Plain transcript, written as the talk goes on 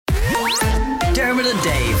Dermot and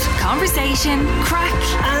Dave. Conversation, crack,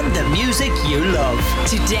 And the music you love.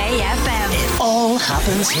 Today FM. It all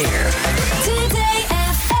happens here. Today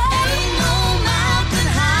FM. No mountain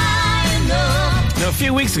high enough. Now, a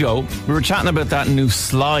few weeks ago, we were chatting about that new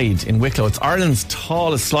slide in Wicklow. It's Ireland's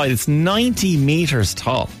tallest slide. It's 90 metres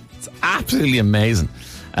tall. It's absolutely amazing.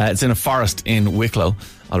 It's in a forest in Wicklow.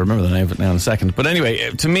 I'll remember the name of it now in a second. But anyway,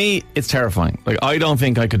 to me, it's terrifying. Like, I don't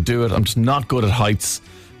think I could do it. I'm just not good at heights.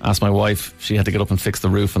 Asked my wife. She had to get up and fix the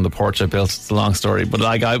roof on the porch I built. It's a long story. But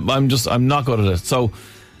like, I'm not good at it. So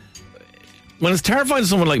when it's terrifying to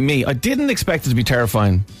someone like me, I didn't expect it to be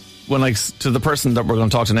terrifying to the person that we're going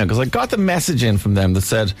to talk to now, because I got the message in from them that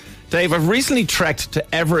said, Dave, I've recently trekked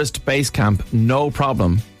to Everest Base Camp, no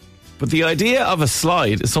problem. But the idea of a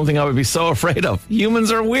slide is something I would be so afraid of.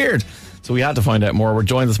 Humans are weird. So we had to find out more. We're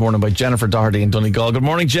joined this morning by Jennifer Doherty in Donegal. Good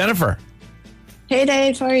morning, Jennifer. Hey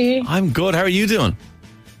Dave, how are you? I'm good. How are you doing?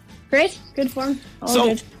 Great, good form. All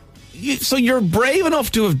good. So you're brave enough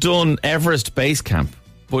to have done Everest Base Camp,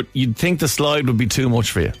 but you'd think the slide would be too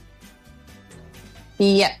much for you.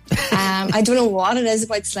 Yeah. I don't know what it is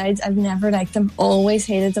about slides. I've never liked them. Always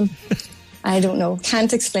hated them. I don't know.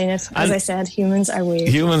 Can't explain it. As I said, humans are weird.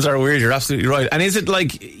 Humans are weird. You're absolutely right. And is it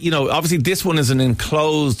like, obviously this one is an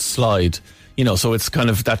enclosed slide, so it's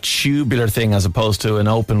kind of that tubular thing as opposed to an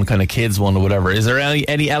open kind of kids one or whatever. Is there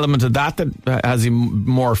any element of that has you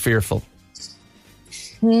more fearful?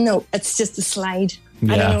 No, it's just a slide.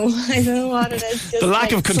 Yeah. I don't know what it is. Just the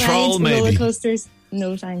lack of control, slides, maybe. Roller coasters.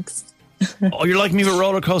 No thanks. Oh, you're like me with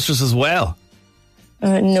roller coasters as well.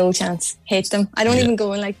 No chance. Hate them. I don't even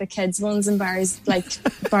go in like the kids ones in bars, like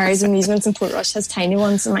bars amusements in Portrush has tiny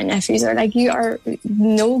ones, and my nephews are like, you are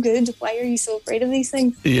no good. Why are you so afraid of these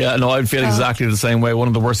things? Yeah, no, I'd feel exactly the same way. One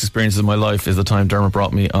of the worst experiences of my life is the time Dermot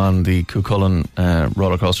brought me on the Cuchulainn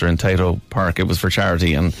roller coaster in Tato Park. It was for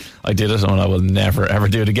charity and I did it, and I will never ever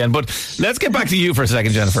do it again. But let's get back to you for a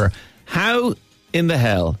second, Jennifer. How in the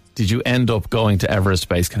hell did you end up going to Everest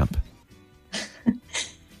Base Camp?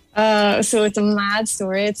 So it's a mad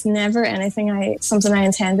story. It's never something I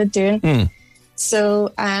intended doing.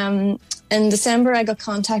 So in December, I got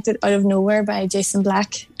contacted out of nowhere by Jason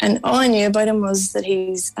Black, and all I knew about him was that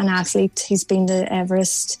he's an athlete. He's been to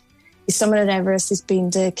Everest. He's summited Everest. He's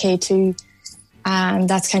been to K2, and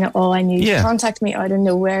that's kind of all I knew. Yeah. He contacted me out of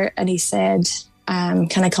nowhere, and he said,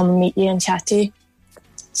 "Can I come and meet you and chat to you?"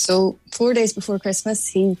 So 4 days before Christmas,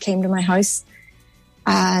 he came to my house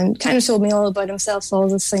and kind of told me all about himself, all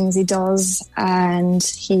the things he does. And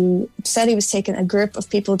he said he was taking a group of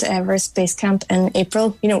people to Everest Base Camp in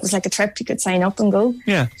April. It was like a trip. You could sign up and go.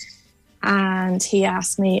 Yeah. And he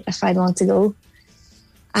asked me if I'd want to go.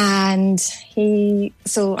 And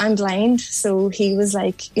so I'm blind. So he was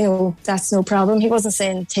like, that's no problem. He wasn't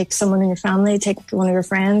saying take someone in your family, take one of your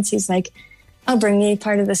friends. He's like, I'll bring you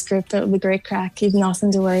part of this group. It'll be great crack. You've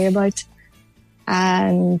nothing to worry about.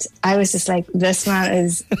 And I was just like, this man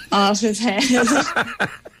is off his head.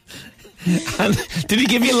 And did he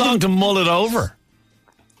give you long to mull it over?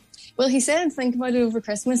 Well, he said think about it over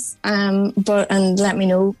Christmas, and let me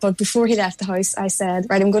know. But before he left the house, I said,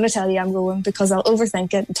 right, I'm going to tell you I'm going because I'll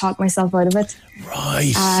overthink it and talk myself out of it.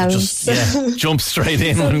 Right. Jump straight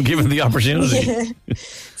in and give him the opportunity. Yeah.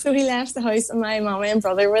 So he left the house, and my mum and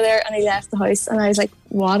brother were there, and he left the house, and I was like,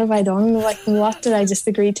 what have I done? Like, what did I just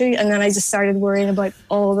agree to? And then I just started worrying about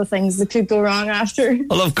all the things that could go wrong after.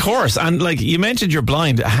 Well, of course. And like you mentioned, you're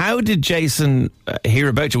blind. How did Jason hear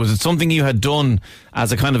about you? Was it something you had done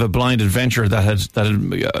as a kind of a blind adventure that had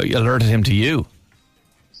alerted him to you?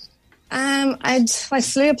 I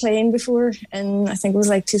flew a plane before, and I think it was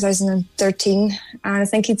like 2013, and I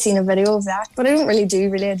think he'd seen a video of that. But I don't really do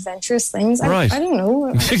really adventurous things. Right. I don't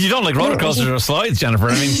know. You don't like roller coasters or slides, Jennifer.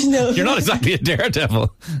 I mean, No. You're not exactly a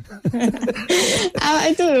daredevil.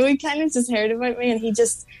 I don't know. He kind of just heard about me, and he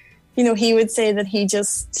just, he would say that he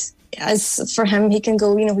just, as for him, he can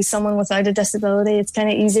go, he's someone without a disability. It's kind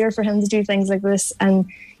of easier for him to do things like this, and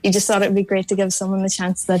he just thought it would be great to give someone the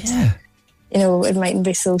chance that. Yeah. It mightn't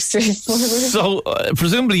be so straightforward. So,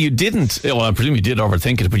 presumably you didn't, I presume you did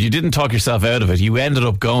overthink it, but you didn't talk yourself out of it. You ended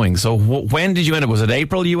up going. So, when did you end up? Was it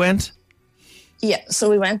April you went? Yeah, so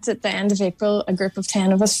we went at the end of April, a group of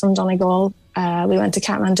 10 of us from Donegal. We went to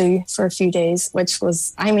Kathmandu for a few days, which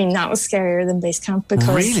was, that was scarier than base camp because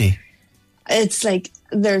really? It's like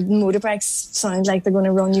their motorbikes sound like they're going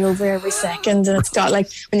to run you over every second, and it's got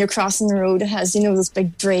like when you're crossing the road, it has those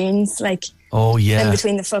big drains like in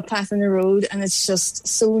between the footpath and the road, and it's just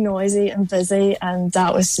so noisy and busy, and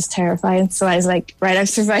that was just terrifying. So I was like, right, I've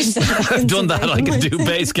survived that. I've done that. I can do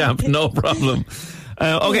base camp, no problem.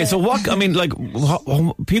 Okay, so what, I mean, like,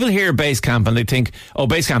 people hear base camp and they think, oh,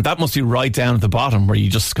 base camp, that must be right down at the bottom where you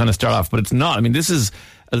just kind of start off. But it's not. I mean, this is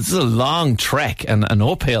a long trek and an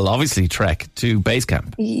uphill, obviously, trek to base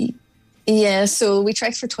camp. Yeah, so we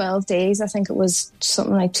trekked for 12 days. I think it was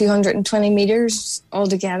something like 220 meters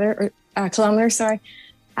altogether, or kilometers, sorry.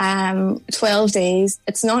 12 days.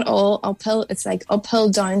 It's not all uphill. It's like uphill,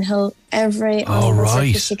 downhill, every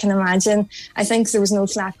surface you can imagine. I think there was no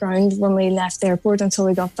flat ground when we left the airport until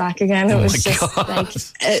we got back again. It was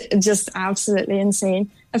just absolutely insane.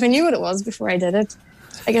 If I knew what it was before I did it,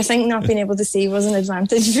 like, I think not being able to see was an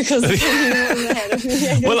advantage because of ahead of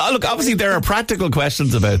me. Well, look, obviously there are practical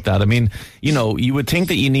questions about that. I mean, you know, you would think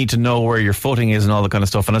that you need to know where your footing is and all that kind of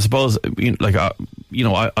stuff. And I suppose, I'm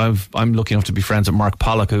lucky enough to be friends with Mark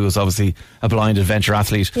Pollock, who is obviously a blind adventure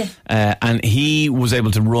athlete. Yeah. And he was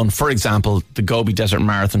able to run, for example, the Gobi Desert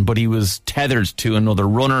Marathon, but he was tethered to another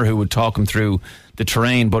runner who would talk him through the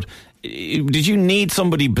terrain. But did you need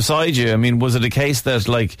somebody beside you? I mean, was it a case that,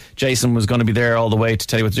 like, Jason was going to be there all the way to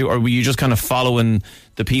tell you what to do, or were you just kind of following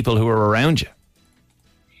the people who were around you?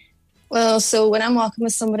 Well, so when I'm walking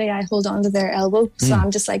with somebody, I hold on to their elbow, so I'm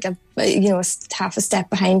just like half a step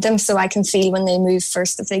behind them, so I can feel when they move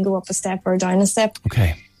first, if they go up a step or down a step.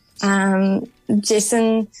 Okay.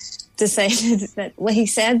 Jason decided that what he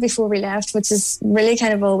said before we left, which is really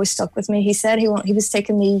kind of always stuck with me. He said he was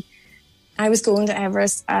taking me. I was going to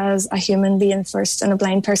Everest as a human being first and a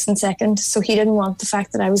blind person second. So he didn't want the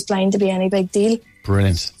fact that I was blind to be any big deal.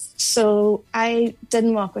 Brilliant. So I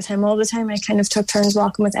didn't walk with him all the time. I kind of took turns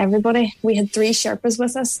walking with everybody. We had 3 Sherpas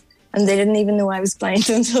with us, and they didn't even know I was blind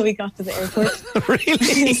until we got to the airport.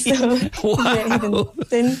 Really? So wow. Yeah,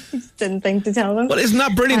 he didn't think to tell them. Well, isn't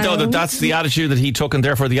that brilliant, though, that that's the attitude that he took, and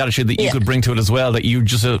therefore the attitude that you could bring to it as well, that you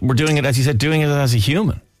just were doing it, as you said, doing it as a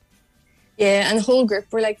human? Yeah, and the whole group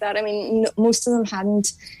were like that. I mean, most of them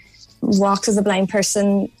hadn't walked as a blind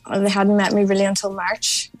person. They hadn't met me really until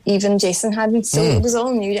March. Even Jason hadn't. So it was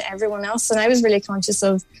all new to everyone else. And I was really conscious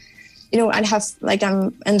of, I'd have, like,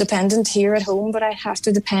 I'm independent here at home, but I have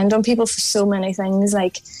to depend on people for so many things.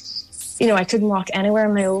 Like, I couldn't walk anywhere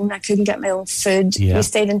on my own. I couldn't get my own food. Yeah. We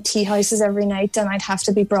stayed in tea houses every night, and I'd have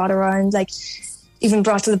to be brought around, like, even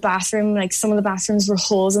brought to the bathroom. Like, some of the bathrooms were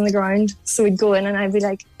holes in the ground, so we'd go in and I'd be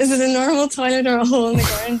like, is it a normal toilet or a hole in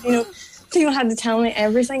the ground? People had to tell me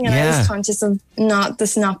everything, and I was conscious of not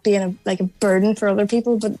being a burden for other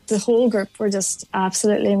people. But the whole group were just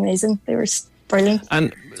absolutely amazing. They were brilliant.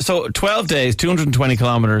 And so 12 days, 220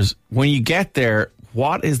 kilometres. When you get there,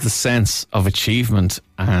 what is the sense of achievement?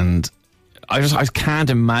 And I can't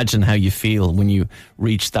imagine how you feel when you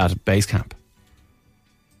reach that base camp.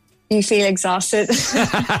 You feel exhausted.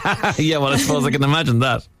 Yeah, well, I suppose I can imagine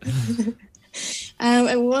that.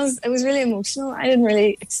 It was really emotional. I didn't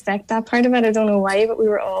really expect that part of it. I don't know why, but we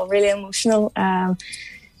were all really emotional. It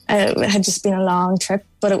had just been a long trip,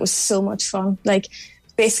 but it was so much fun. Like,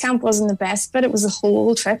 base camp wasn't the best, but it was a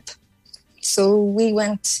whole trip. So we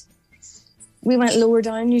went lower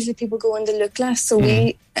down. Usually people go into Lukla. So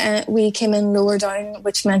we came in lower down,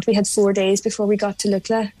 which meant we had 4 days before we got to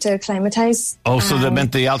Lukla to acclimatise. Oh, so that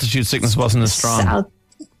meant the altitude sickness wasn't as strong.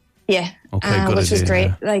 Yeah. Okay, good which idea, was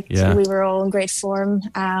great. yeah. We were all in great form.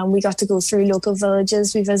 We got to go through local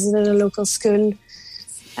villages. We visited a local school.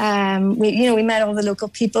 We met all the local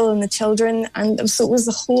people and the children. And so it was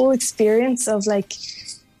the whole experience of, like,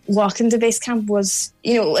 walking to base camp was,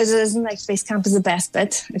 it isn't like base camp is the best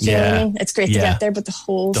bit. If you know what I mean? It's great to get there, but the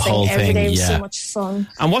whole thing every day was so much fun.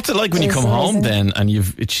 And what's it like when you come home then and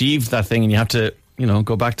you've achieved that thing and you have to,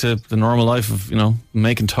 go back to the normal life of,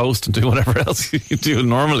 making toast and do whatever else you do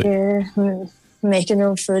normally? Yeah, making your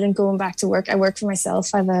own food and going back to work. I work for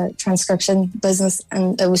myself. I have a transcription business,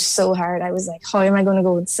 and it was so hard. I was like, how am I going to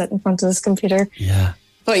go and sit in front of this computer? Yeah.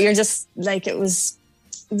 But you're just like, it was...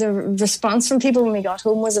 The response from people when we got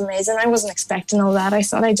home was amazing. I wasn't expecting all that. I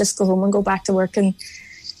thought I'd just go home and go back to work and,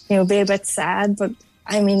 be a bit sad. But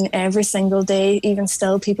I mean, every single day, even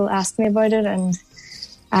still, people ask me about it, and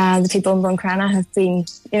the people in Buncrana have been,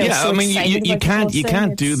 so excited you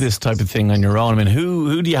can't do this type of thing on your own. I mean,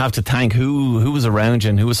 who do you have to thank? Who was around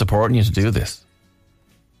you and who was supporting you to do this?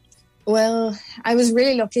 Well, I was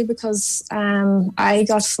really lucky because I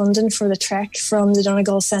got funding for the trek from the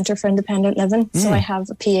Donegal Centre for Independent Living. So I have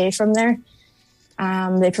a PA from there.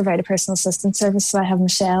 They provide a personal assistance service. So I have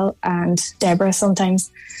Michelle and Deborah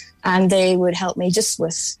sometimes. And they would help me just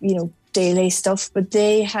with, daily stuff. But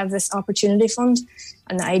they have this opportunity fund.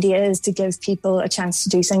 And the idea is to give people a chance to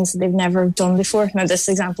do things that they've never done before. Now, this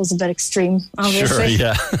example is a bit extreme, obviously. Sure,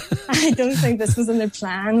 yeah. I don't think this was in their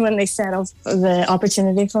plan when they set up the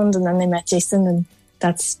opportunity fund, and then they met Jason and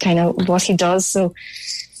that's kind of what he does. So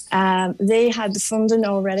they had the funding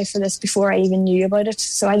already for this before I even knew about it.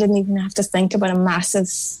 So I didn't even have to think about a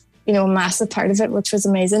massive part of it, which was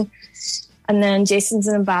amazing. And then Jason's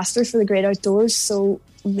an ambassador for the Great Outdoors. So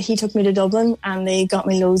he took me to Dublin and they got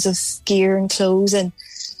me loads of gear and clothes. And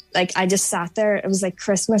like, I just sat there. It was like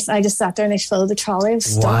Christmas. I just sat there and they filled the trolley of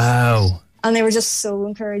stuff. Wow. And they were just so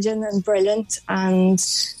encouraging and brilliant. And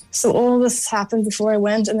so all this happened before I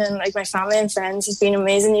went. And then like my family and friends have been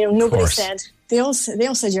amazing. You know, nobody said, they all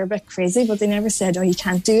said you're a bit crazy, but they never said, oh, you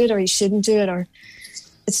can't do it or you shouldn't do it or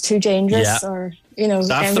it's too dangerous or, you know.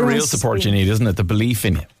 That's the real support you need, isn't it? The belief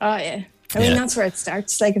in you. Oh, yeah. I mean, that's where it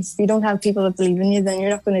starts. Like, if you don't have people that believe in you, then you're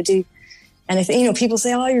not going to do anything. You know, people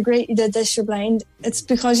say, oh, you're great, you did this, you're blind. It's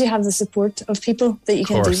because you have the support of people that you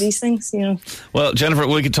can do these things, you know. Well, Jennifer,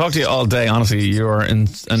 we could talk to you all day. Honestly, you're an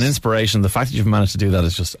inspiration. The fact that you've managed to do that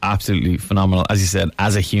is just absolutely phenomenal. As you said,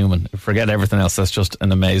 as a human, forget everything else. That's just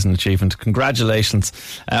an amazing achievement. Congratulations.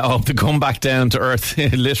 I hope to come back down to earth,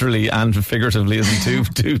 literally and figuratively,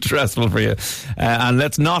 isn't too stressful for you. And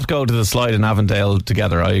let's not go to the slide in Avondale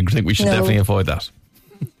together. I think we should definitely avoid that.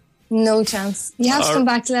 No chance. You have to come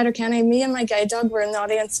back to Letterkenny. Me and my guide dog were in the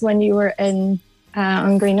audience when you were in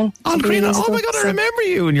on Greenan. On Greenan. Oh my God, I remember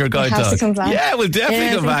you and your guide dog. To come back. Yeah, we'll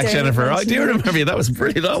definitely come back, Jennifer. I do remember you. That was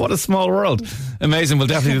brilliant. Oh, what a small world. Amazing. We'll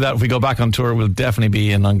definitely do that. If we go back on tour, we'll definitely be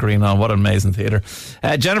in on Greenan. What an amazing theatre.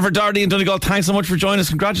 Jennifer Doherty in Donegal, thanks so much for joining us.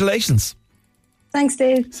 Congratulations. Thanks,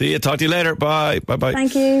 Dave. See you. Talk to you later. Bye. Bye-bye.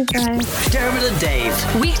 Thank you. Bye. Dermot and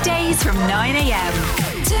Dave. Weekdays from 9 a.m.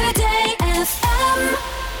 Today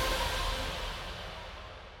FM.